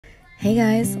Hey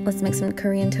guys, let's make some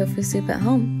Korean tofu soup at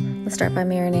home. Let's start by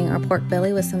marinating our pork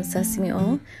belly with some sesame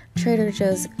oil, Trader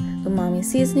Joe's umami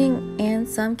seasoning, and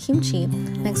some kimchi.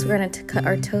 Next, we're going to cut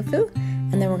our tofu,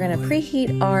 and then we're going to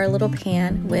preheat our little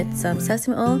pan with some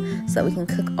sesame oil so that we can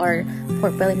cook our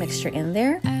pork belly mixture in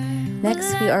there.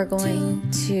 Next, we are going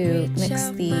to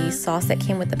mix the sauce that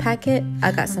came with the packet.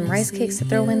 I got some rice cakes to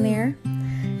throw in there.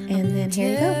 And then here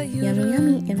you go, yummy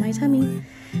yummy in my tummy.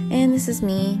 And this is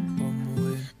me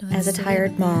as a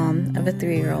tired mom of a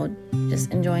 3-year-old, just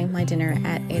enjoying my dinner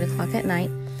at 8 o'clock at night.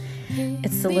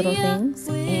 It's the little things,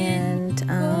 and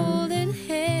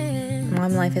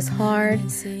mom life is hard,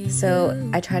 so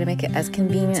I try to make it as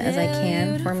convenient as I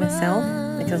can for myself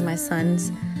because my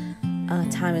son's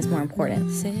time is more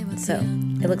important. So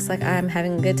it looks like I'm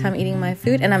having a good time eating my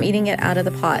food, and I'm eating it out of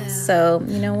the pot. So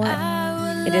you know what?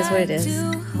 It is what it is.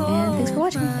 And thanks for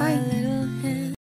watching. Bye.